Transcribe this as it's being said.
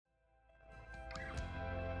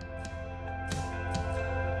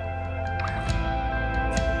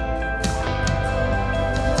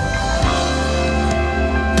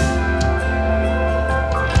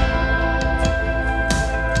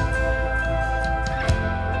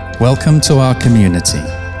Welcome to our community.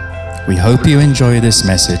 We hope you enjoy this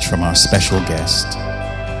message from our special guest.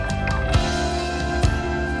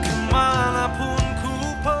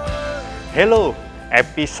 Hello,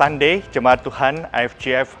 happy Sunday, Jemaat Tuhan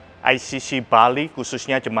IFGF ICC Bali,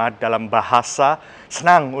 khususnya jemaat dalam bahasa.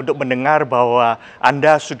 Senang untuk mendengar bahwa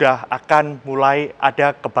Anda sudah akan mulai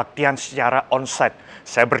ada kebaktian secara onsite.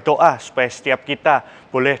 Saya berdoa supaya setiap kita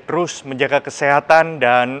boleh terus menjaga kesehatan,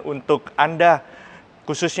 dan untuk Anda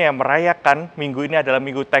khususnya yang merayakan minggu ini adalah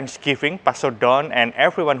minggu Thanksgiving, Pastor Don and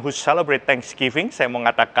everyone who celebrate Thanksgiving, saya mau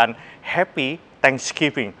mengatakan Happy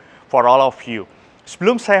Thanksgiving for all of you.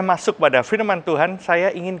 Sebelum saya masuk pada firman Tuhan,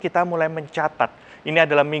 saya ingin kita mulai mencatat. Ini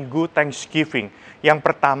adalah minggu Thanksgiving. Yang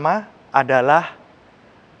pertama adalah,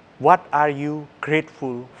 what are you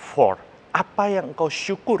grateful for? Apa yang engkau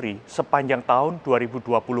syukuri sepanjang tahun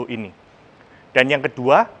 2020 ini? Dan yang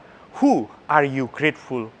kedua, who are you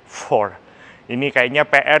grateful for? Ini kayaknya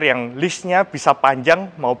PR yang listnya bisa panjang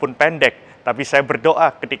maupun pendek. Tapi saya berdoa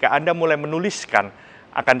ketika Anda mulai menuliskan,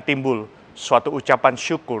 akan timbul suatu ucapan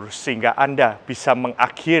syukur sehingga Anda bisa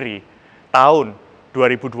mengakhiri tahun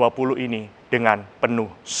 2020 ini dengan penuh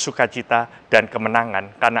sukacita dan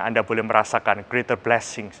kemenangan, karena Anda boleh merasakan greater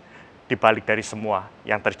blessings di balik dari semua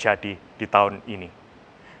yang terjadi di tahun ini.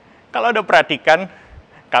 Kalau Anda perhatikan,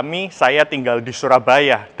 saya tinggal di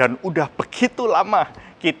Surabaya dan udah begitu lama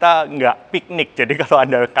kita nggak piknik. Jadi kalau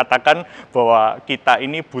Anda katakan bahwa kita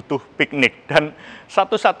ini butuh piknik, dan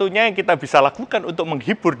satu-satunya yang kita bisa lakukan untuk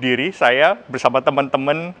menghibur diri, saya bersama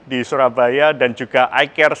teman-teman di Surabaya dan juga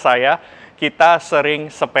iCare saya, kita sering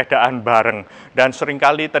sepedaan bareng. Dan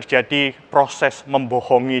seringkali terjadi proses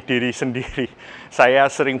membohongi diri sendiri. Saya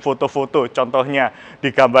sering foto-foto, contohnya di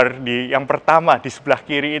gambar yang pertama di sebelah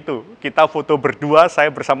kiri itu, kita foto berdua, saya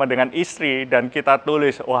bersama dengan istri, dan kita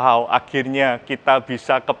tulis, wow, akhirnya kita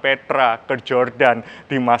bisa ke Petra, ke Jordan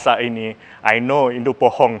di masa ini. I know itu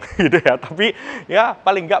bohong gitu ya, tapi ya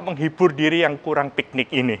paling nggak menghibur diri yang kurang piknik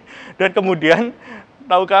ini. Dan kemudian,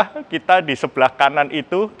 tahukah, kita di sebelah kanan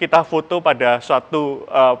itu, kita foto pada suatu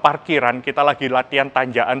parkiran, kita lagi latihan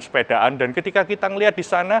tanjakan sepedaan, dan ketika kita ngelihat di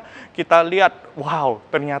sana, kita lihat, wow,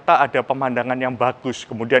 ternyata ada pemandangan yang bagus.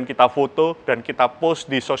 Kemudian kita foto dan kita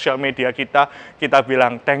post di sosial media kita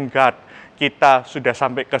bilang, thank God, kita sudah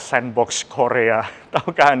sampai ke sandbox Korea.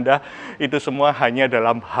 Tahukah Anda, itu semua hanya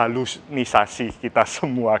dalam halusinasi kita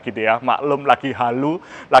semua gitu ya. Maklum, lagi halu,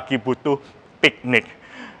 lagi butuh piknik.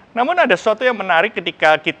 Namun ada sesuatu yang menarik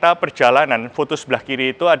ketika kita perjalanan. Foto sebelah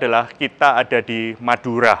kiri itu adalah kita ada di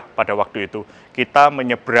Madura pada waktu itu. Kita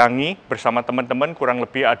menyeberangi bersama teman-teman, kurang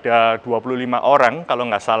lebih ada 25 orang, kalau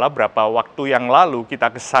nggak salah berapa waktu yang lalu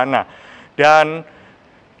kita ke sana. Dan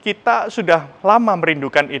kita sudah lama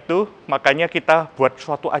merindukan itu, makanya kita buat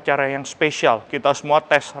suatu acara yang spesial. Kita semua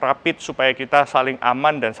tes rapid supaya kita saling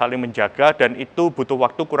aman dan saling menjaga, dan itu butuh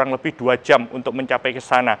waktu kurang lebih 2 jam untuk mencapai ke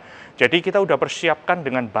sana. Jadi kita udah persiapkan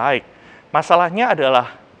dengan baik. Masalahnya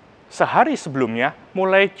adalah sehari sebelumnya,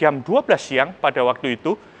 mulai jam 12 siang pada waktu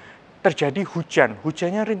itu, terjadi hujan.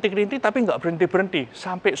 Hujannya rintik-rintik tapi nggak berhenti-berhenti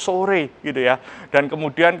sampai sore gitu ya. Dan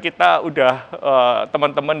kemudian kita udah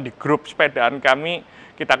teman-teman di grup sepedaan kami,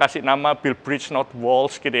 kita kasih nama Build Bridge Not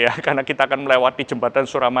Walls gitu ya, karena kita akan melewati jembatan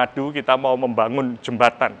Suramadu, kita mau membangun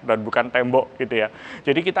jembatan dan bukan tembok gitu ya.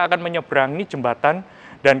 Jadi kita akan menyeberangi jembatan,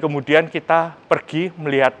 dan kemudian kita pergi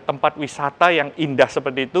melihat tempat wisata yang indah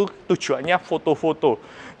seperti itu, tujuannya foto-foto.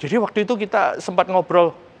 Jadi waktu itu kita sempat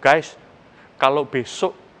ngobrol, guys, kalau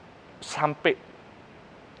besok sampai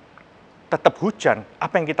tetap hujan,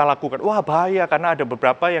 apa yang kita lakukan? Wah, bahaya, karena ada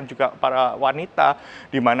beberapa yang juga para wanita,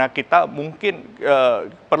 di mana kita mungkin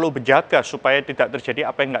perlu berjaga supaya tidak terjadi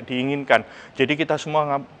apa yang nggak diinginkan. Jadi kita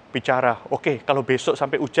semua bicara, oke, kalau besok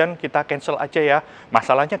sampai hujan kita cancel aja ya.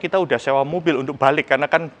 Masalahnya kita udah sewa mobil untuk balik, karena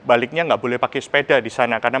kan baliknya nggak boleh pakai sepeda di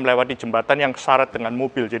sana, karena melewati jembatan yang syarat dengan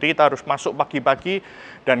mobil. Jadi kita harus masuk pagi-pagi,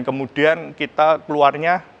 dan kemudian kita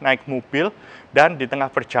keluarnya naik mobil, dan di tengah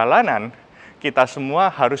perjalanan, kita semua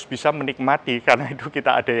harus bisa menikmati, karena itu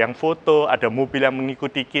kita ada yang foto, ada mobil yang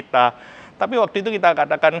mengikuti kita. Tapi waktu itu kita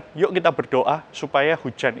katakan, yuk kita berdoa supaya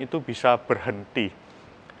hujan itu bisa berhenti.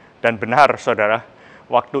 Dan benar, saudara,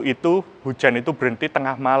 waktu itu hujan itu berhenti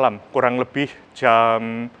tengah malam, kurang lebih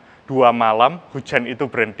jam 2 malam, hujan itu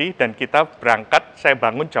berhenti, dan kita berangkat, saya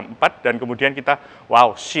bangun jam 4, dan kemudian kita,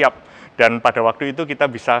 wow, siap. Dan pada waktu itu kita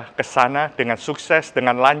bisa ke sana dengan sukses,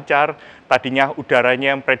 dengan lancar. Tadinya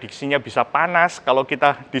udaranya yang prediksinya bisa panas. Kalau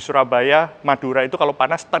kita di Surabaya, Madura itu kalau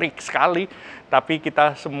panas terik sekali. Tapi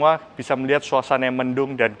kita semua bisa melihat suasana yang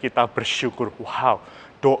mendung, dan kita bersyukur. Wow,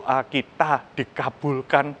 doa kita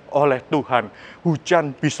dikabulkan oleh Tuhan.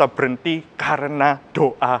 Hujan bisa berhenti karena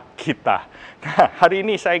doa kita. Nah, hari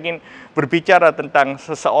ini saya ingin berbicara tentang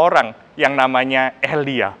seseorang yang namanya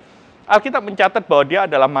Elia. Alkitab mencatat bahwa dia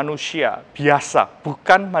adalah manusia biasa,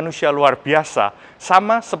 bukan manusia luar biasa,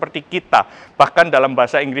 sama seperti kita. Bahkan dalam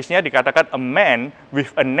bahasa Inggrisnya dikatakan a man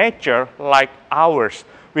with a nature like ours,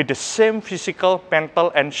 with the same physical,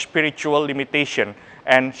 mental, and spiritual limitation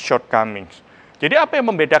and shortcomings. Jadi apa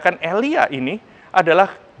yang membedakan Elia ini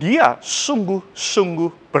adalah dia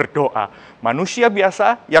sungguh-sungguh berdoa. Manusia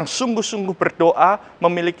biasa yang sungguh-sungguh berdoa,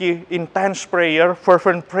 memiliki intense prayer,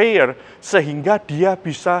 fervent prayer, sehingga dia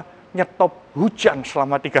bisa nyetop hujan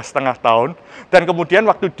selama 3,5 tahun, dan kemudian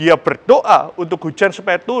waktu dia berdoa untuk hujan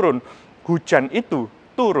supaya turun, hujan itu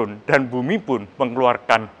turun dan bumi pun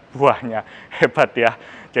mengeluarkan buahnya. Hebat ya.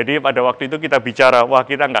 Jadi pada waktu itu kita bicara, wah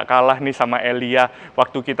kita nggak kalah nih sama Elia,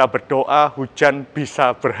 waktu kita berdoa hujan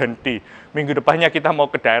bisa berhenti. Minggu depannya kita mau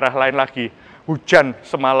ke daerah lain lagi, hujan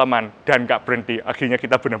semalaman dan nggak berhenti. Akhirnya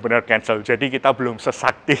kita benar-benar cancel. Jadi kita belum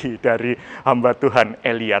sesakti dari hamba Tuhan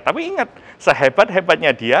Elia. Tapi ingat,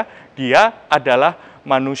 sehebat-hebatnya dia adalah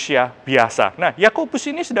manusia biasa. Nah, Yakobus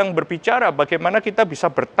ini sedang berbicara bagaimana kita bisa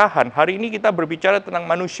bertahan. Hari ini kita berbicara tentang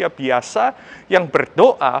manusia biasa yang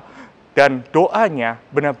berdoa, dan doanya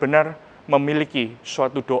benar-benar memiliki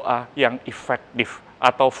suatu doa yang efektif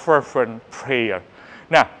atau fervent prayer.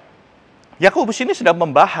 Nah, Yakobus ini sedang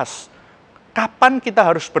membahas kapan kita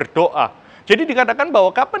harus berdoa. Jadi dikatakan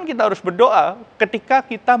bahwa kapan kita harus berdoa ketika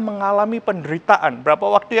kita mengalami penderitaan.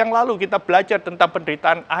 Berapa waktu yang lalu kita belajar tentang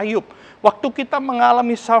penderitaan Ayub. Waktu kita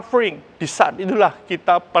mengalami suffering, di saat itulah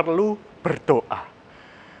kita perlu berdoa.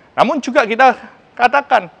 Namun juga kita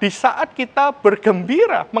katakan, di saat kita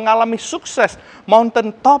bergembira, mengalami sukses,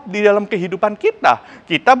 mountain top di dalam kehidupan kita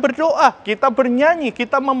berdoa, kita bernyanyi,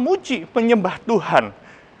 kita memuji, menyembah Tuhan.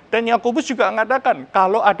 Dan Yakobus juga mengatakan,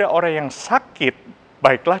 kalau ada orang yang sakit,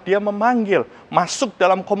 baiklah dia memanggil, masuk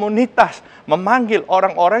dalam komunitas, memanggil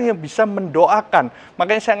orang-orang yang bisa mendoakan.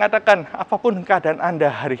 Makanya saya mengatakan, apapun keadaan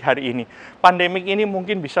Anda hari-hari ini, pandemik ini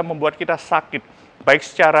mungkin bisa membuat kita sakit, baik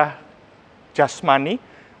secara jasmani,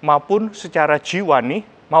 maupun secara jiwani,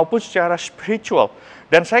 maupun secara spiritual.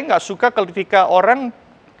 Dan saya nggak suka ketika orang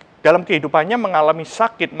dalam kehidupannya mengalami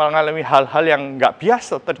sakit, mengalami hal-hal yang nggak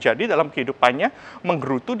biasa terjadi dalam kehidupannya,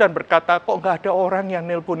 menggerutu dan berkata, kok nggak ada orang yang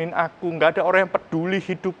nelponin aku, nggak ada orang yang peduli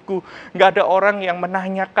hidupku, nggak ada orang yang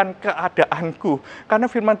menanyakan keadaanku. Karena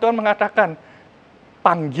firman Tuhan mengatakan,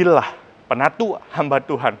 panggillah penatu hamba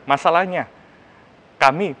Tuhan. Masalahnya,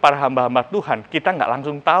 kami, para hamba-hamba Tuhan, kita nggak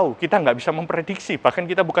langsung tahu, kita nggak bisa memprediksi, bahkan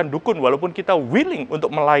kita bukan dukun, walaupun kita willing untuk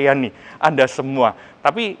melayani Anda semua.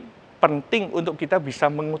 Tapi penting untuk kita bisa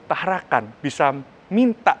mengutarakan, bisa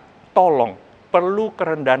minta tolong, perlu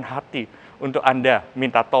kerendahan hati untuk Anda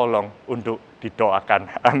minta tolong untuk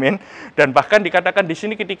didoakan. Amin. Dan bahkan dikatakan di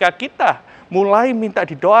sini ketika kita mulai minta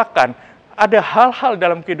didoakan, ada hal-hal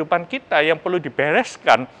dalam kehidupan kita yang perlu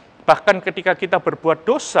dibereskan. Bahkan ketika kita berbuat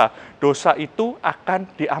dosa, dosa itu akan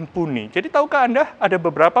diampuni. Jadi tahukah Anda ada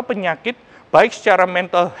beberapa penyakit, baik secara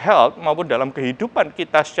mental health maupun dalam kehidupan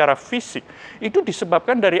kita secara fisik, itu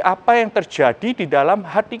disebabkan dari apa yang terjadi di dalam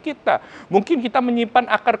hati kita. Mungkin kita menyimpan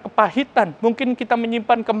akar kepahitan, mungkin kita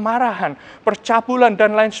menyimpan kemarahan, percabulan,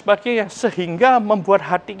 dan lain sebagainya, sehingga membuat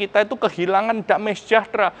hati kita itu kehilangan damai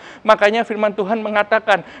sejahtera. Makanya firman Tuhan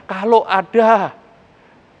mengatakan, kalau ada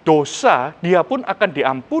dosa, dia pun akan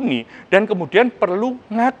diampuni, dan kemudian perlu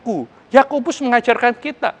ngaku. Yakobus mengajarkan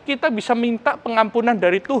kita bisa minta pengampunan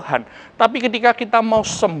dari Tuhan. Tapi ketika kita mau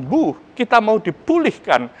sembuh, kita mau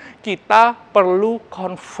dipulihkan, kita perlu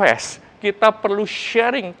confess, kita perlu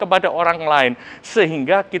sharing kepada orang lain,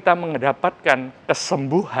 sehingga kita mendapatkan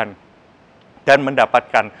kesembuhan dan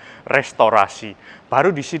mendapatkan restorasi. Baru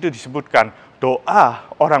di situ disebutkan, doa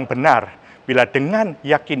orang benar, bila dengan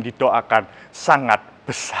yakin didoakan, sangat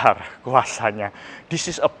besar kuasanya. This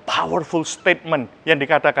is a powerful statement yang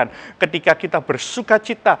dikatakan ketika kita bersuka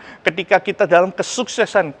cita, ketika kita dalam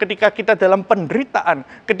kesuksesan, ketika kita dalam penderitaan,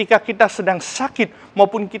 ketika kita sedang sakit,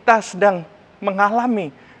 maupun kita sedang mengalami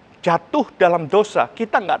jatuh dalam dosa,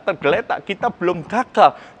 kita nggak tergeletak, kita belum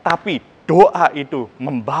gagal, tapi doa itu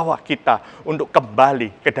membawa kita untuk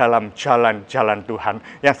kembali ke dalam jalan-jalan Tuhan.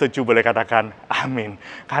 Yang setuju boleh katakan amin.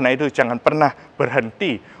 Karena itu jangan pernah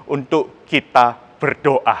berhenti untuk kita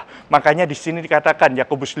berdoa. Makanya di sini dikatakan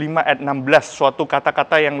Yakobus 5 ayat 16, suatu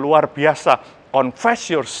kata-kata yang luar biasa.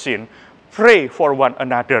 Confess your sin, pray for one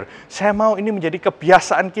another. Saya mau ini menjadi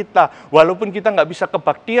kebiasaan kita. Walaupun kita nggak bisa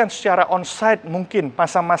kebaktian secara on-site mungkin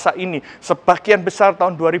masa-masa ini. Sebagian besar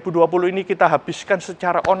tahun 2020 ini kita habiskan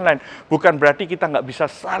secara online. Bukan berarti kita nggak bisa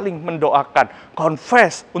saling mendoakan.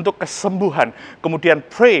 Confess untuk kesembuhan. Kemudian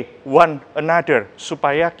pray one another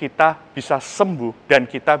supaya kita bisa sembuh dan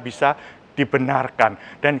kita bisa dibenarkan.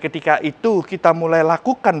 Dan ketika itu kita mulai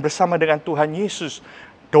lakukan bersama dengan Tuhan Yesus.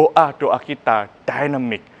 Doa-doa kita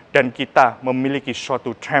dynamic. Dan kita memiliki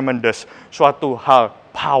suatu tremendous, suatu hal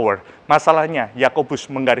power. Masalahnya,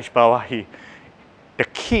 Yakobus menggarisbawahi, the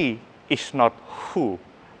key is not who,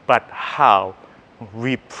 but how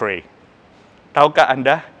we pray. Tahukah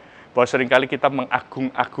Anda bahwa seringkali kita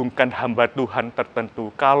mengagung-agungkan hamba Tuhan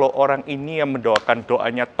tertentu. Kalau orang ini yang mendoakan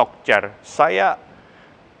doanya tokjar, saya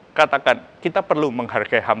katakan kita perlu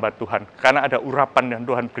menghargai hamba Tuhan karena ada urapan yang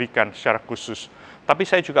Tuhan berikan secara khusus. Tapi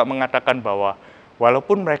saya juga mengatakan bahwa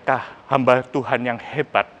walaupun mereka hamba Tuhan yang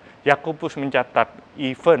hebat, Yakobus mencatat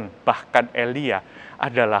bahkan Elia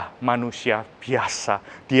adalah manusia biasa.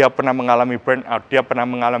 Dia pernah mengalami burnout, dia pernah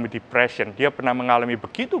mengalami depression, dia pernah mengalami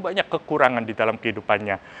begitu banyak kekurangan di dalam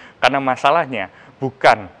kehidupannya. Karena masalahnya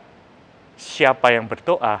bukan siapa yang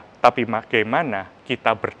berdoa, tapi bagaimana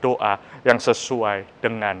kita berdoa yang sesuai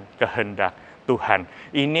dengan kehendak Tuhan.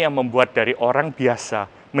 Ini yang membuat dari orang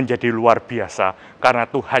biasa menjadi luar biasa, karena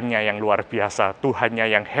Tuhannya yang luar biasa, Tuhannya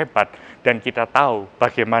yang hebat, dan kita tahu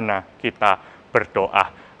bagaimana kita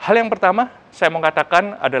berdoa. Hal yang pertama, saya mau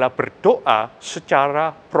katakan adalah berdoa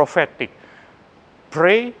secara profetik.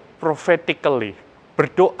 Pray prophetically.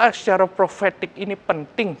 Berdoa secara profetik ini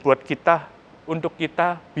penting buat kita, untuk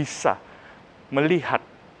kita bisa melihat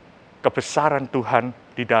kebesaran Tuhan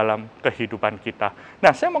di dalam kehidupan kita.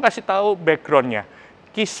 Nah, saya mau kasih tahu background-nya.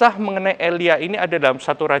 Kisah mengenai Elia ini ada dalam 1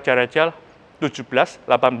 Raja-Raja 17,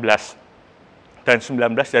 18, dan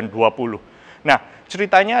 19, dan 20. Nah,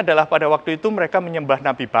 ceritanya adalah pada waktu itu mereka menyembah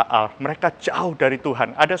Nabi Baal. Mereka jauh dari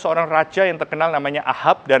Tuhan. Ada seorang raja yang terkenal namanya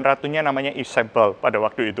Ahab dan ratunya namanya Isabel pada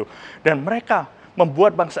waktu itu. Dan mereka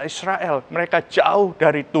membuat bangsa Israel, mereka jauh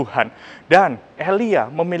dari Tuhan. Dan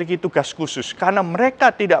Elia memiliki tugas khusus. Karena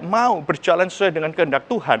mereka tidak mau berjalan sesuai dengan kehendak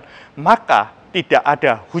Tuhan, maka tidak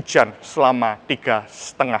ada hujan selama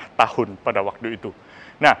 3,5 tahun pada waktu itu.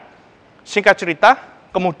 Nah, singkat cerita,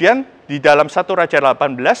 kemudian di dalam 1 Raja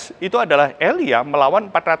 18, itu adalah Elia melawan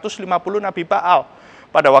 450 Nabi Baal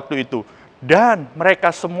pada waktu itu. Dan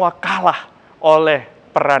mereka semua kalah oleh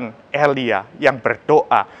peran Elia yang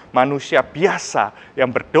berdoa, manusia biasa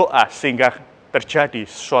yang berdoa sehingga terjadi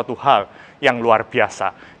suatu hal yang luar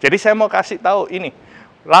biasa. Jadi saya mau kasih tahu ini.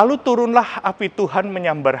 Lalu turunlah api Tuhan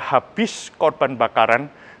menyambar habis korban bakaran,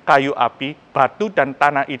 kayu api, batu dan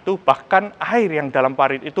tanah itu, bahkan air yang dalam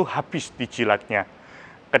parit itu habis dijilatnya.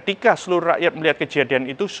 Ketika seluruh rakyat melihat kejadian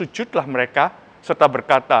itu, sujudlah mereka serta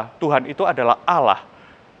berkata, Tuhan itu adalah Allah.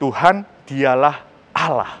 Tuhan dialah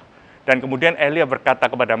Allah. Dan kemudian Elia berkata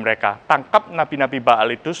kepada mereka, tangkap nabi-nabi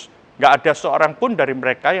Baal itu, nggak ada seorang pun dari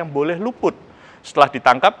mereka yang boleh luput. Setelah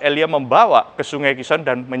ditangkap, Elia membawa ke sungai Kison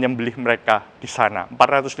dan menyembelih mereka di sana.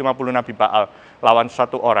 450 Nabi Baal lawan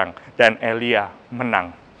 1 orang. Dan Elia menang.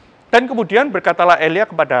 Dan kemudian berkatalah Elia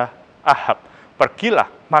kepada Ahab, pergilah,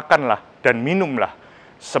 makanlah, dan minumlah.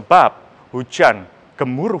 Sebab hujan,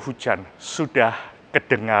 gemuruh hujan sudah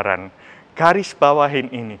kedengaran. Garis bawahin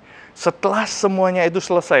ini. Setelah semuanya itu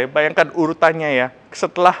selesai, bayangkan urutannya ya.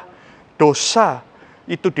 Setelah dosa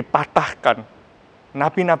itu dipatahkan,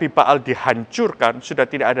 nabi-nabi Baal dihancurkan, sudah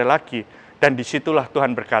tidak ada lagi. Dan disitulah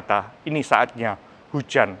Tuhan berkata, ini saatnya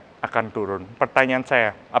hujan akan turun. Pertanyaan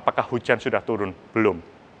saya, apakah hujan sudah turun? Belum.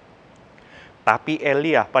 Tapi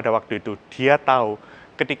Elia pada waktu itu, dia tahu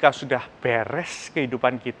ketika sudah beres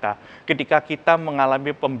kehidupan kita, ketika kita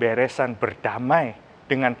mengalami pemberesan berdamai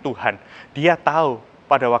dengan Tuhan, dia tahu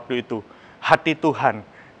pada waktu itu, hati Tuhan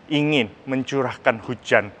ingin mencurahkan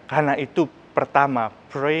hujan. Karena itu pertama,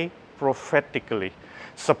 pray prophetically.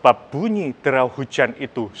 Sebab bunyi derau hujan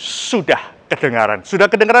itu sudah kedengaran.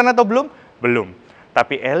 Sudah kedengaran atau belum? Belum.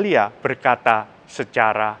 Tapi Elia berkata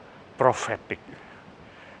secara profetik.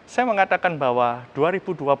 Saya mengatakan bahwa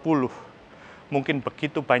 2020 mungkin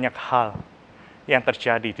begitu banyak hal yang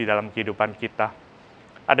terjadi di dalam kehidupan kita.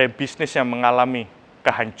 Ada bisnis yang mengalami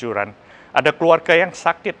kehancuran. Ada keluarga yang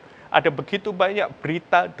sakit. Ada begitu banyak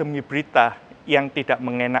berita demi berita yang tidak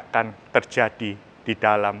mengenakkan terjadi di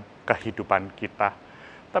dalam kehidupan kita.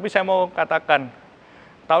 Tapi saya mau katakan,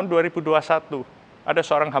 tahun 2021, ada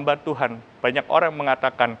seorang hamba Tuhan, banyak orang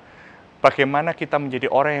mengatakan, bagaimana kita menjadi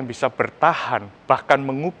orang yang bisa bertahan, bahkan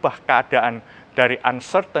mengubah keadaan dari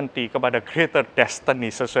uncertainty kepada greater destiny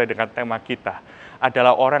sesuai dengan tema kita,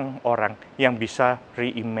 adalah orang-orang yang bisa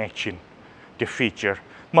reimagine. the future.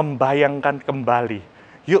 Membayangkan kembali.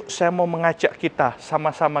 Yuk, saya mau mengajak kita,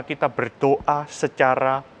 sama-sama kita berdoa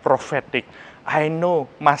secara profetik. I know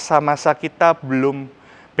masa-masa kita belum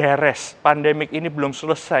beres, pandemik ini belum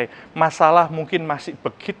selesai, masalah mungkin masih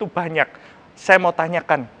begitu banyak. Saya mau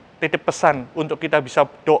tanyakan, titip pesan untuk kita bisa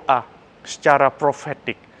doa secara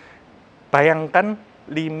profetik. Bayangkan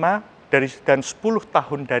 5 dan 10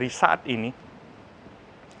 tahun dari saat ini,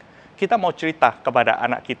 kita mau cerita kepada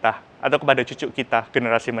anak kita atau kepada cucu kita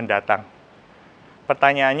generasi mendatang.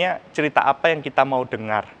 Pertanyaannya, cerita apa yang kita mau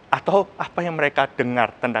dengar atau apa yang mereka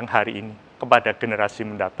dengar tentang hari ini kepada generasi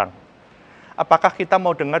mendatang. Apakah kita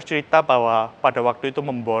mau dengar cerita bahwa pada waktu itu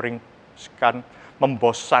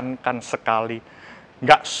membosankan sekali,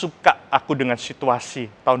 nggak suka aku dengan situasi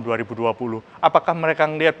tahun 2020? Apakah mereka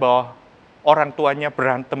ngelihat bahwa orang tuanya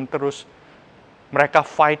berantem terus, mereka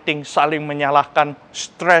fighting, saling menyalahkan,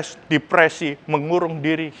 stres, depresi, mengurung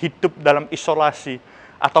diri, hidup dalam isolasi?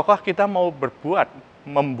 Ataukah kita mau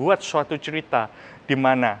membuat suatu cerita di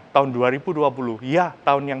mana tahun 2020, ya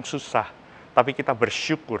tahun yang susah, tapi kita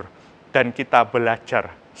bersyukur dan kita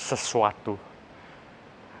belajar sesuatu.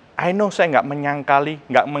 I know saya nggak menyangkali,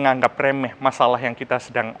 nggak menganggap remeh masalah yang kita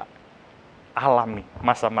sedang alami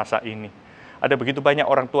masa-masa ini. Ada begitu banyak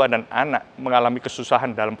orang tua dan anak mengalami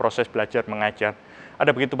kesusahan dalam proses belajar mengajar.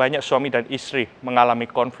 Ada begitu banyak suami dan istri mengalami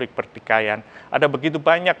konflik pertikaian. Ada begitu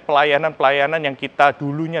banyak pelayanan-pelayanan yang kita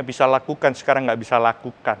dulunya bisa lakukan, sekarang nggak bisa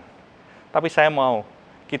lakukan. Tapi saya mau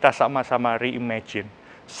kita sama-sama reimagine.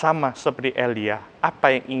 Sama seperti Elia, apa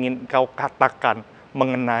yang ingin kau katakan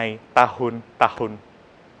mengenai tahun-tahun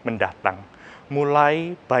mendatang.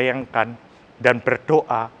 Mulai bayangkan dan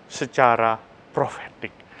berdoa secara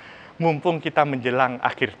profetik. Mumpung kita menjelang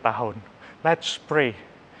akhir tahun, let's pray.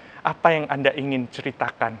 Apa yang Anda ingin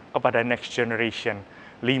ceritakan kepada next generation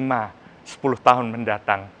 5-10 tahun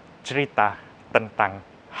mendatang? Cerita tentang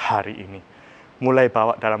hari ini. Mulai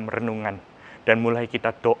bawa dalam renungan dan mulai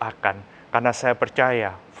kita doakan. Karena saya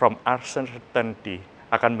percaya from uncertainty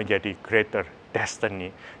akan menjadi greater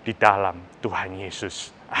destiny di dalam Tuhan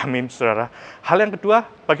Yesus. Amin, saudara. Hal yang kedua,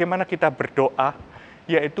 bagaimana kita berdoa,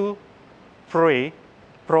 yaitu pray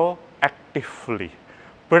proactively.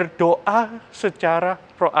 Berdoa secara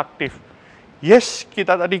proaktif. Yes,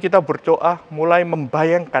 kita berdoa mulai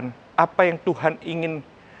membayangkan apa yang Tuhan ingin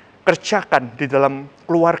kerjakan di dalam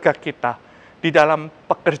keluarga kita, di dalam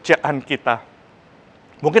pekerjaan kita.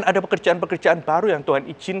 Mungkin ada pekerjaan-pekerjaan baru yang Tuhan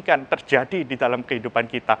izinkan terjadi di dalam kehidupan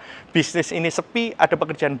kita. Bisnis ini sepi, ada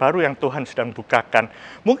pekerjaan baru yang Tuhan sedang bukakan.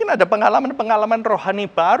 Mungkin ada pengalaman-pengalaman rohani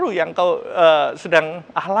baru yang kau sedang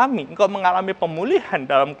alami. Engkau mengalami pemulihan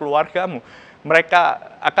dalam keluargamu. Mereka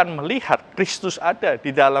akan melihat Kristus ada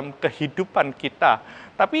di dalam kehidupan kita.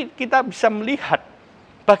 Tapi kita bisa melihat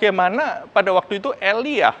bagaimana pada waktu itu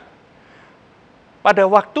Elia, pada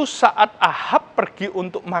waktu saat Ahab pergi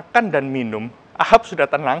untuk makan dan minum, Ahab sudah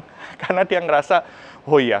tenang karena dia ngerasa,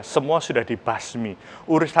 oh ya, semua sudah dibasmi.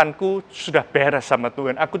 Urusanku sudah beres sama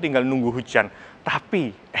Tuhan, aku tinggal nunggu hujan. Tapi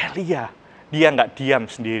Elia, dia nggak diam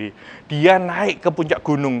sendiri. Dia naik ke puncak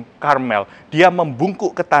gunung Karmel. Dia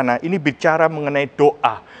membungkuk ke tanah. Ini bicara mengenai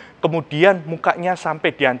doa. Kemudian mukanya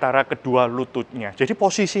sampai di antara kedua lututnya. Jadi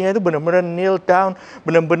posisinya itu benar-benar kneel down,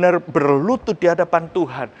 benar-benar berlutut di hadapan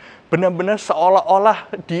Tuhan. Benar-benar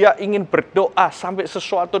seolah-olah dia ingin berdoa sampai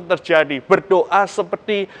sesuatu terjadi. Berdoa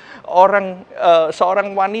seperti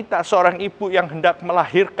seorang wanita, seorang ibu yang hendak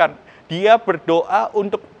melahirkan. Dia berdoa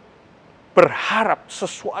untuk berharap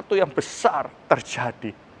sesuatu yang besar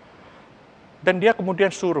terjadi. Dan dia kemudian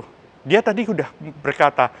suruh. Dia tadi udah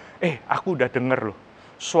berkata, aku udah dengar loh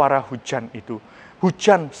suara hujan itu.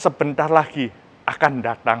 Hujan sebentar lagi akan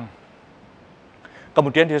datang.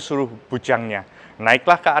 Kemudian dia suruh bujangnya,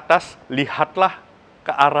 naiklah ke atas, lihatlah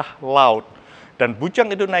ke arah laut. Dan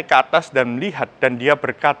bujang itu naik ke atas dan melihat, dan dia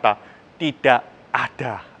berkata, tidak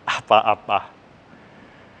ada apa-apa.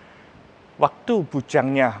 Waktu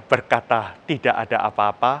bujangnya berkata, tidak ada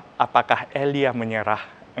apa-apa, apakah Elia menyerah?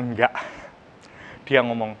 Enggak. Dia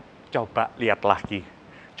ngomong, coba lihat lagi.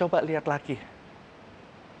 Coba lihat lagi.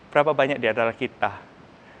 Berapa banyak di antara kita,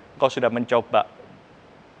 kau sudah mencoba,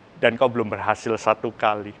 dan kau belum berhasil satu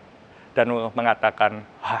kali. Dan mengatakan,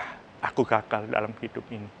 aku gagal dalam hidup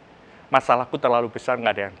ini. Masalahku terlalu besar,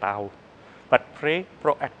 nggak ada yang tahu. But pray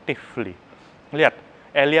proactively. Lihat,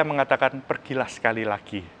 Elia mengatakan, pergilah sekali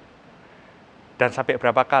lagi. Dan sampai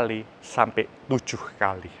berapa kali? Sampai 7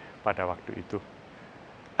 kali pada waktu itu.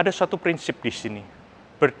 Ada suatu prinsip di sini.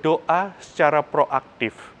 Berdoa secara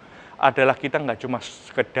proaktif adalah kita nggak cuma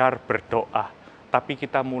sekedar berdoa, tapi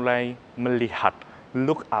kita mulai melihat,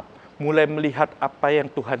 look up, mulai melihat apa yang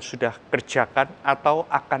Tuhan sudah kerjakan atau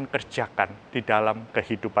akan kerjakan di dalam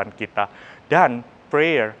kehidupan kita. Dan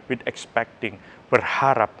prayer with expecting,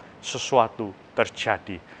 berharap sesuatu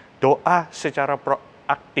terjadi. Doa secara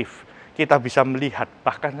proaktif, kita bisa melihat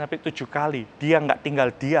bahkan sampai 7 kali. Dia nggak tinggal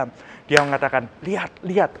diam. Dia mengatakan,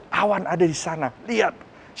 lihat, awan ada di sana. Lihat,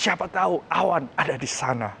 siapa tahu awan ada di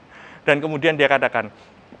sana. Dan kemudian dia katakan,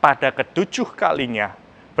 pada ke-7 kalinya,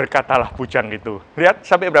 berkatalah bujang itu. Lihat,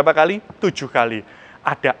 sampai berapa kali? 7 kali.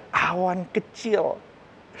 Ada awan kecil,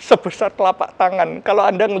 sebesar telapak tangan. Kalau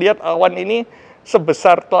Anda melihat awan ini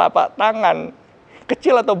sebesar telapak tangan,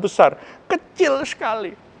 kecil atau besar? Kecil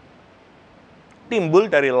sekali.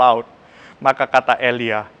 Timbul dari laut. Maka kata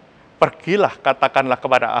Elia, pergilah katakanlah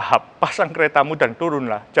kepada Ahab, pasang keretamu dan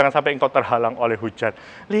turunlah, jangan sampai engkau terhalang oleh hujan.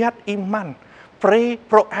 Lihat iman, pray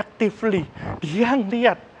proactively. Dia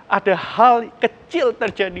lihat ada hal kecil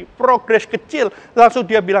terjadi, progres kecil, langsung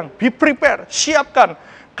dia bilang, be prepare, siapkan,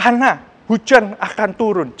 karena hujan akan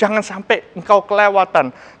turun. Jangan sampai engkau kelewatan,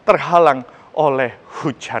 terhalang oleh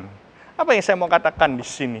hujan. Apa yang saya mau katakan di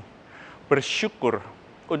sini? Bersyukur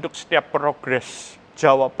untuk setiap progres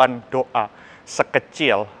jawaban doa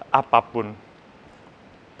sekecil apapun.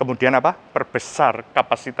 Kemudian apa? Perbesar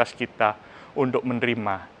kapasitas kita untuk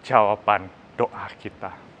menerima jawaban doa kita.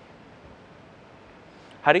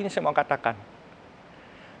 Hari ini saya mau katakan,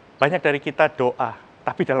 banyak dari kita doa,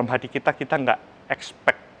 tapi dalam hati kita nggak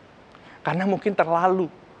expect. Karena mungkin terlalu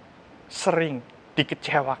sering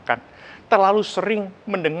dikecewakan, terlalu sering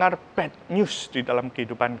mendengar bad news di dalam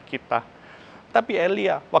kehidupan kita. Tapi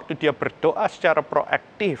Elia, waktu dia berdoa secara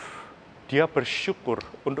proaktif, dia bersyukur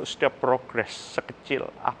untuk setiap progres sekecil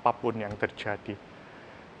apapun yang terjadi.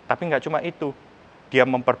 Tapi nggak cuma itu, dia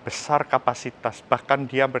memperbesar kapasitas. Bahkan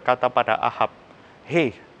dia berkata pada Ahab,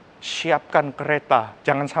 hei, siapkan kereta,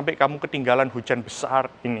 jangan sampai kamu ketinggalan hujan besar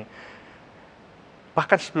ini.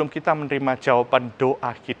 Bahkan sebelum kita menerima jawaban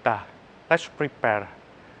doa kita, let's prepare.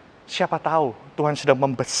 Siapa tahu Tuhan sedang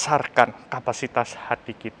membesarkan kapasitas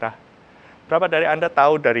hati kita. Berapa dari Anda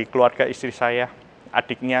tahu dari keluarga istri saya,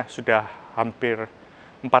 adiknya sudah hampir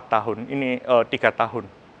 4 tahun, ini 3 tahun,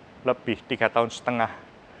 lebih 3 tahun setengah,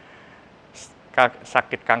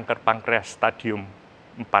 sakit kanker pankreas stadium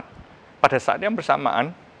 4. Pada saat yang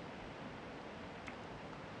bersamaan,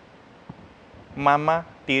 mama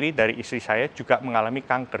tiri dari istri saya juga mengalami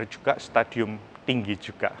kanker, juga stadium tinggi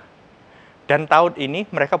juga. Dan tahun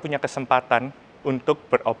ini mereka punya kesempatan untuk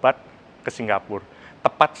berobat ke Singapura.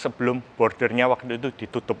 Tepat sebelum bordernya waktu itu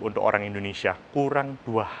ditutup untuk orang Indonesia, kurang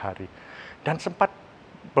 2 hari. Dan sempat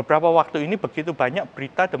beberapa waktu ini begitu banyak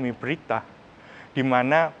berita demi berita, di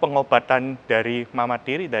mana pengobatan dari mama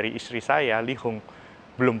tiri dari istri saya, Li Hong,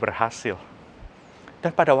 belum berhasil. Dan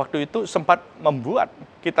pada waktu itu sempat membuat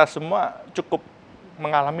kita semua cukup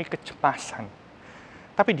mengalami kecemasan.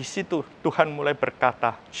 Tapi di situ Tuhan mulai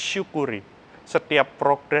berkata, syukuri setiap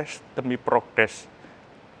progres demi progres.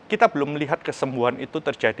 Kita belum melihat kesembuhan itu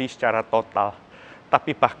terjadi secara total.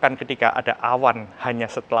 Tapi bahkan ketika ada awan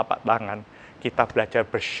hanya setelapak tangan, kita belajar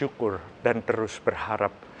bersyukur dan terus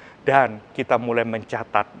berharap. Dan kita mulai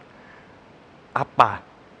mencatat apa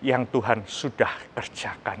yang Tuhan sudah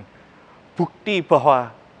kerjakan. Bukti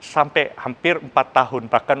bahwa sampai hampir 4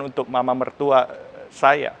 tahun, bahkan untuk mama mertua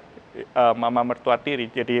saya, mama mertua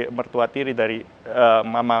tiri, jadi mertua tiri dari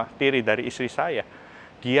mama tiri dari istri saya,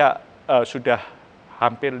 dia sudah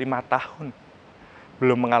hampir 5 tahun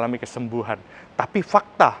belum mengalami kesembuhan. Tapi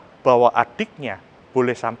fakta bahwa adiknya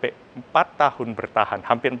boleh sampai 4 tahun bertahan,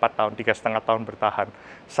 hampir 4 tahun, 3,5 tahun bertahan,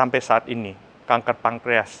 sampai saat ini, kanker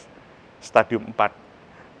pankreas stadium 4,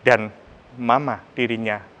 dan mama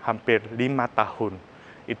tirinya hampir 5 tahun,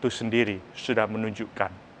 itu sendiri sudah menunjukkan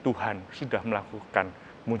Tuhan sudah melakukan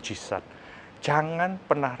mujizat. Jangan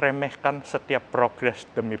pernah remehkan setiap progres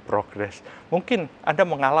demi progres. Mungkin Anda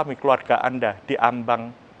mengalami keluarga Anda di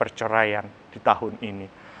ambang perceraian di tahun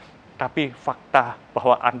ini. Tapi fakta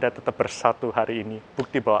bahwa Anda tetap bersatu hari ini,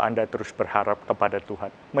 bukti bahwa Anda terus berharap kepada Tuhan.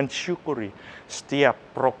 Mensyukuri setiap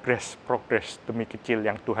progres demi kecil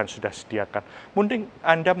yang Tuhan sudah sediakan. Mungkin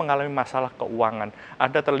Anda mengalami masalah keuangan,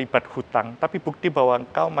 Anda terlibat hutang, tapi bukti bahwa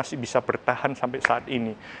engkau masih bisa bertahan sampai saat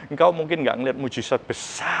ini. Engkau mungkin nggak ngelihat mujizat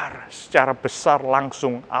besar, secara besar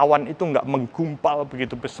langsung. Awan itu nggak menggumpal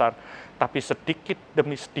begitu besar, tapi sedikit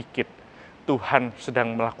demi sedikit Tuhan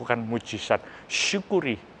sedang melakukan mujizat.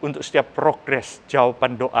 Syukuri untuk setiap progres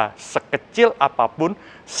jawaban doa sekecil apapun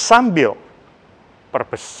sambil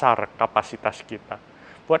perbesar kapasitas kita.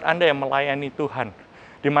 Buat Anda yang melayani Tuhan,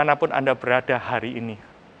 dimanapun Anda berada hari ini,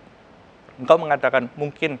 engkau mengatakan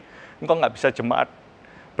mungkin engkau nggak bisa jemaat,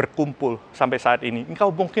 berkumpul sampai saat ini. Engkau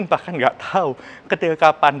mungkin bahkan nggak tahu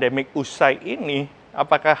ketika pandemik usai ini,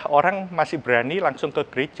 apakah orang masih berani langsung ke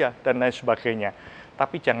gereja dan lain sebagainya.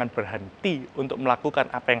 Tapi jangan berhenti untuk melakukan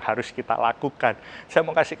apa yang harus kita lakukan. Saya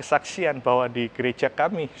mau kasih kesaksian bahwa di gereja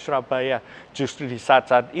kami, Surabaya, justru di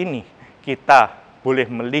saat-saat ini, kita boleh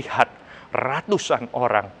melihat ratusan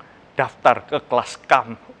orang daftar ke kelas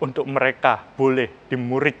KAM untuk mereka boleh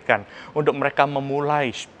dimuridkan, untuk mereka memulai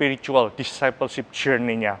spiritual discipleship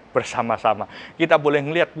journey-nya bersama-sama. Kita boleh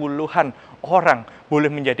melihat puluhan orang boleh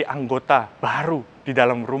menjadi anggota baru di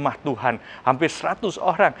dalam rumah Tuhan. Hampir 100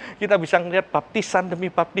 orang. Kita bisa melihat baptisan demi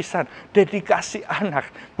baptisan, dedikasi anak.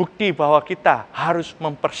 Bukti bahwa kita harus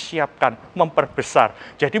mempersiapkan, memperbesar.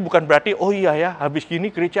 Jadi bukan berarti, oh iya ya, habis gini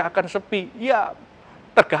gereja akan sepi. Ya,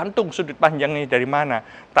 tergantung sudut pandangnya dari mana.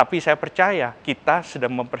 Tapi saya percaya kita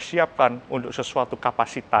sedang mempersiapkan untuk sesuatu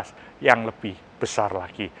kapasitas yang lebih besar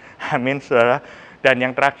lagi. Amin, saudara. Dan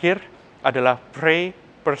yang terakhir adalah pray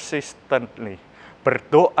persistently.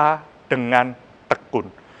 Berdoa dengan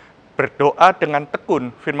tekun. Berdoa dengan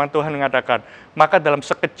tekun, firman Tuhan mengatakan, maka dalam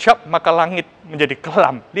sekejap maka langit menjadi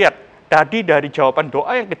kelam. Lihat, tadi dari jawaban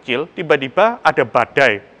doa yang kecil, tiba-tiba ada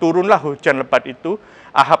badai. Turunlah hujan lebat itu,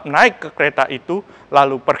 Ahab naik ke kereta itu,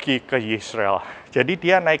 lalu pergi ke Yisrael. Jadi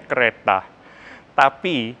dia naik kereta.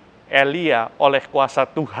 Tapi Elia oleh kuasa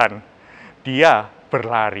Tuhan, dia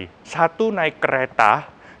berlari. Satu naik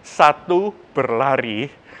kereta, satu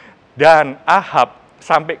berlari, dan Ahab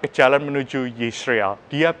sampai ke jalan menuju Yisrael.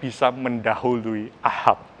 Dia bisa mendahului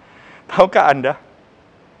Ahab. Tahukah Anda?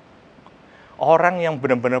 Orang yang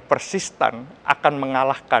benar-benar persisten akan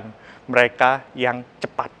mengalahkan mereka yang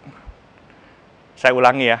cepat. Saya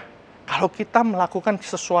ulangi ya, kalau kita melakukan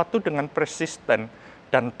sesuatu dengan persisten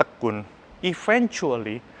dan tekun,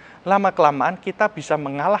 eventually, lama-kelamaan kita bisa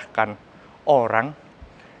mengalahkan orang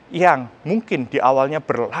yang mungkin di awalnya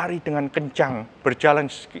berlari dengan kencang, berjalan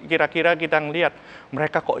kira-kira kita ngelihat,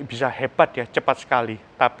 mereka kok bisa hebat ya, cepat sekali,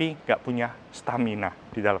 tapi nggak punya stamina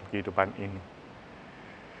di dalam kehidupan ini.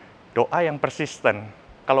 Doa yang persisten,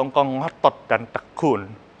 kalau engkau ngotot dan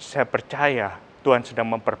tekun, saya percaya Tuhan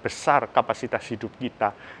sedang memperbesar kapasitas hidup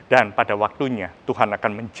kita, dan pada waktunya Tuhan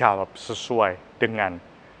akan menjawab sesuai dengan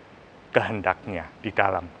kehendaknya di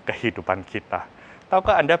dalam kehidupan kita.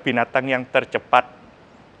 Tahukah Anda binatang yang tercepat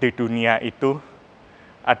di dunia itu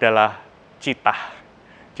adalah citah.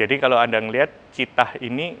 Jadi kalau Anda melihat citah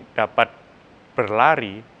ini dapat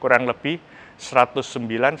berlari kurang lebih 109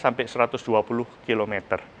 sampai 120 km.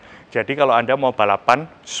 Jadi kalau Anda mau balapan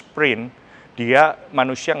sprint, dia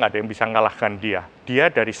manusia nggak ada yang bisa mengalahkan dia. Dia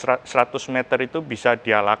dari 100 meter itu bisa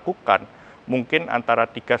dia lakukan mungkin antara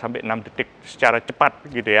 3 sampai 6 detik secara cepat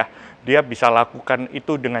gitu ya. Dia bisa lakukan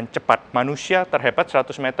itu dengan cepat. Manusia terhebat 100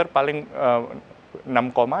 meter paling 6,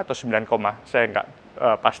 atau 9, saya nggak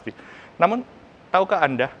pasti. Namun tahukah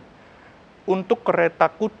Anda, untuk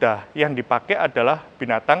kereta kuda yang dipakai adalah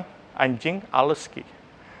binatang anjing Aleski.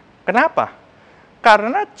 Kenapa?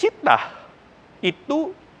 Karena citah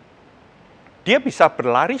itu dia bisa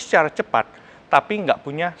berlari secara cepat, tapi nggak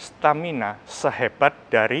punya stamina sehebat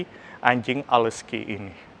dari anjing Aleski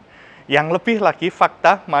ini. Yang lebih lagi,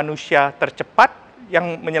 fakta manusia tercepat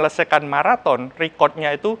yang menyelesaikan maraton,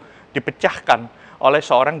 rekornya itu dipecahkan oleh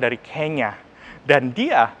seorang dari Kenya. Dan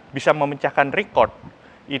dia bisa memecahkan rekor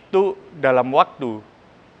itu dalam waktu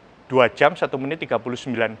 2 jam, 1 menit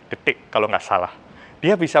 39 detik kalau nggak salah.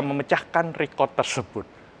 Dia bisa memecahkan rekor tersebut.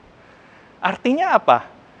 Artinya apa?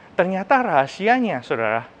 Ternyata rahasianya,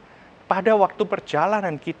 saudara, pada waktu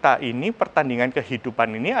perjalanan kita ini, pertandingan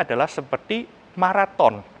kehidupan ini adalah seperti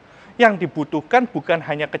maraton. Yang dibutuhkan bukan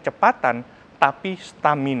hanya kecepatan, tapi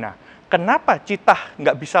stamina. Kenapa citah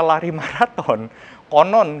nggak bisa lari maraton?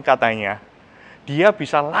 Konon katanya, dia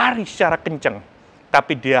bisa lari secara kenceng,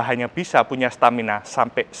 tapi dia hanya bisa punya stamina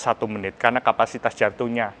sampai 1 menit, karena kapasitas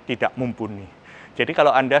jantungnya tidak mumpuni. Jadi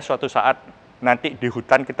kalau Anda suatu saat nanti di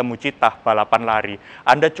hutan ketemu citah, balapan lari,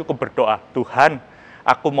 Anda cukup berdoa, Tuhan,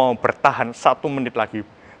 aku mau bertahan 1 menit lagi.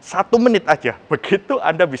 1 menit aja, begitu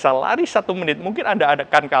Anda bisa lari 1 menit, mungkin Anda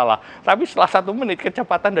akan kalah. Tapi setelah 1 menit,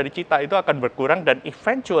 kecepatan dari citah itu akan berkurang, dan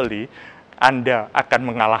eventually Anda akan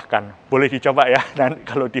mengalahkan. Boleh dicoba ya, nanti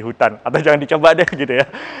kalau di hutan, atau jangan dicoba deh gitu ya.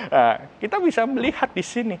 Nah, kita bisa melihat di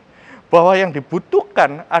sini, bahwa yang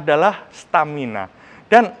dibutuhkan adalah stamina.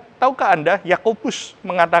 Dan tahukah Anda, Yakobus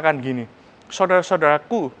mengatakan gini,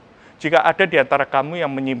 saudara-saudaraku, jika ada di antara kamu yang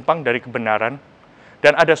menyimpang dari kebenaran,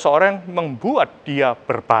 dan ada seorang yang membuat dia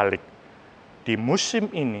berbalik, di musim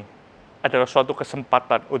ini adalah suatu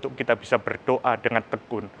kesempatan untuk kita bisa berdoa dengan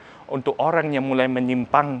tekun, untuk orang yang mulai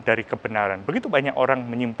menyimpang dari kebenaran. Begitu banyak orang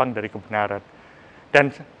menyimpang dari kebenaran. Dan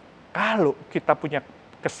kalau kita punya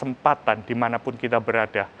kesempatan dimanapun kita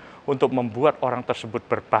berada untuk membuat orang tersebut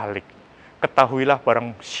berbalik. Ketahuilah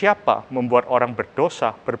barang siapa membuat orang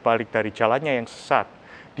berdosa berbalik dari jalannya yang sesat,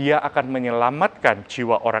 dia akan menyelamatkan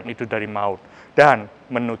jiwa orang itu dari maut dan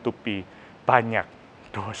menutupi banyak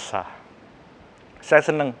dosa. Saya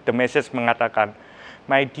senang The Message mengatakan,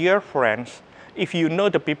 "My dear friends, if you know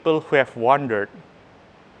the people who have wandered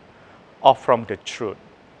off from the truth,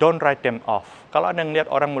 don't write them off." Kalau Anda melihat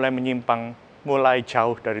orang mulai menyimpang, mulai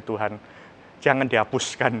jauh dari Tuhan, jangan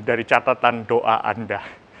dihapuskan dari catatan doa Anda.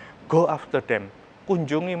 Go after them,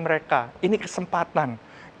 kunjungi mereka. Ini kesempatan.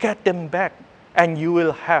 Get them back, and you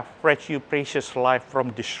will have rescue precious life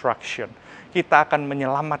from destruction. Kita akan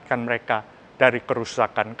menyelamatkan mereka dari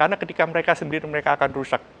kerusakan. Karena ketika mereka sendiri, mereka akan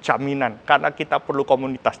rusak. Jaminan, karena kita perlu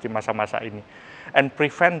komunitas di masa-masa ini. And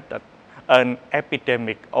prevented an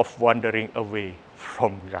epidemic of wandering away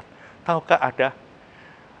from God. Tahukah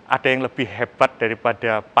ada yang lebih hebat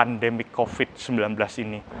daripada pandemi COVID-19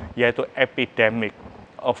 ini, yaitu epidemic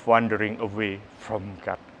of wandering away from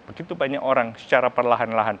God. Begitu banyak orang secara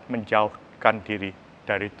perlahan-lahan menjauhkan diri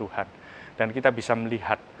dari Tuhan. Dan kita bisa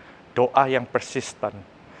melihat doa yang persisten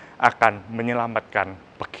akan menyelamatkan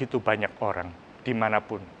begitu banyak orang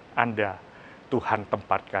dimanapun Anda Tuhan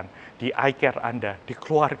tempatkan. Di iCare Anda, di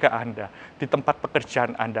keluarga Anda, di tempat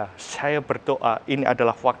pekerjaan Anda. Saya berdoa ini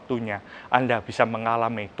adalah waktunya Anda bisa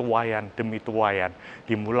mengalami tuaian demi tuaian.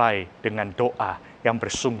 Dimulai dengan doa yang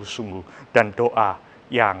bersungguh-sungguh dan doa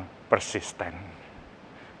yang persisten.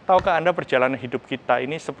 Tahukah Anda perjalanan hidup kita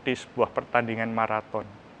ini seperti sebuah pertandingan maraton.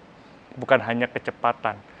 Bukan hanya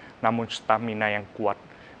kecepatan, namun stamina yang kuat,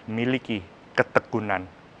 miliki ketekunan,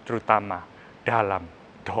 terutama dalam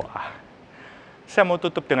doa. Saya mau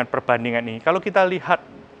tutup dengan perbandingan ini. Kalau kita lihat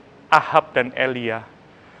Ahab dan Elia,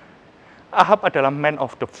 Ahab adalah man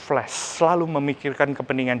of the flesh, selalu memikirkan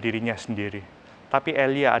kepentingan dirinya sendiri. Tapi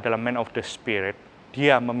Elia adalah man of the spirit,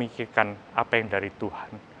 dia memikirkan apa yang dari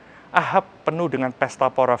Tuhan. Ahab penuh dengan pesta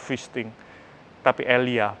pora feasting, tapi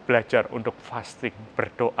Elia belajar untuk fasting,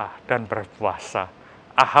 berdoa, dan berpuasa.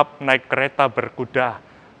 Ahab naik kereta berkuda,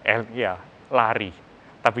 Elia lari,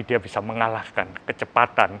 tapi dia bisa mengalahkan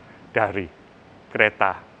kecepatan dari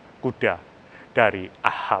kereta kuda dari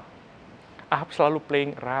Ahab. Ahab selalu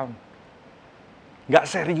playing around, nggak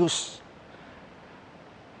serius.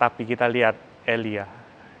 Tapi kita lihat Elia,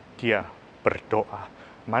 dia berdoa.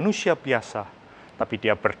 Manusia biasa, tapi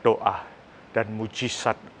dia berdoa. Dan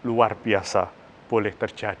mujizat luar biasa boleh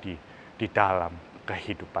terjadi di dalam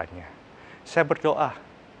kehidupannya. Saya berdoa,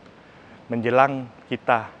 menjelang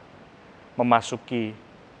kita memasuki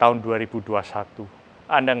tahun 2021,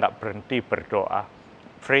 Anda nggak berhenti berdoa.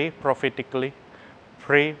 Pray prophetically,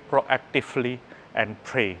 pray proactively, and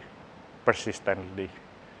pray persistently.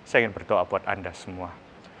 Saya ingin berdoa buat Anda semua.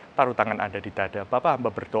 Taruh tangan Anda di dada. Bapak,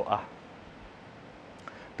 hamba berdoa.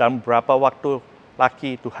 Dalam beberapa waktu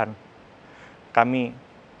lagi Tuhan, kami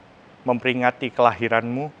memperingati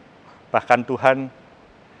kelahiran-Mu. Bahkan Tuhan,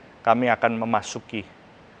 kami akan memasuki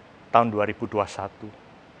tahun 2021.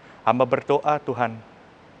 Hamba berdoa Tuhan,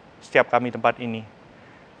 setiap kami tempat ini,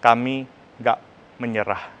 kami nggak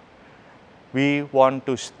menyerah. We want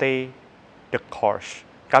to stay the course.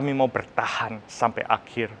 Kami mau bertahan sampai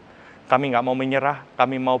akhir. Kami nggak mau menyerah,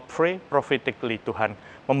 kami mau pray prophetically Tuhan.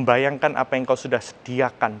 Membayangkan apa yang Kau sudah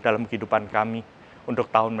sediakan dalam kehidupan kami untuk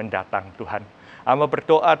tahun mendatang Tuhan. Hamba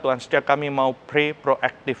berdoa Tuhan, setiap kami mau pray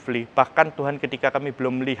proactively. Bahkan Tuhan ketika kami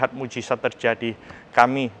belum melihat mujizat terjadi,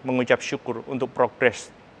 kami mengucap syukur untuk progres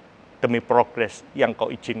demi progres yang Kau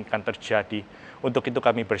izinkan terjadi. Untuk itu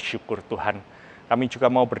kami bersyukur Tuhan. Kami juga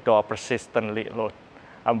mau berdoa persistently Lord.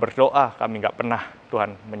 Kami berdoa, kami nggak pernah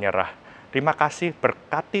Tuhan menyerah. Terima kasih,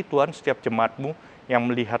 berkati Tuhan setiap jemaat-Mu yang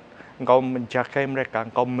melihat Engkau menjaga mereka,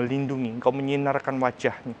 Engkau melindungi, Engkau menyinarkan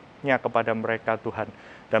wajah-Nya kepada mereka Tuhan.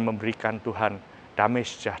 Dan memberikan Tuhan damai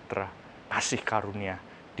sejahtera, kasih karunia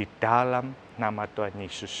di dalam nama Tuhan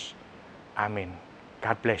Yesus. Amin.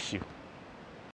 God bless you.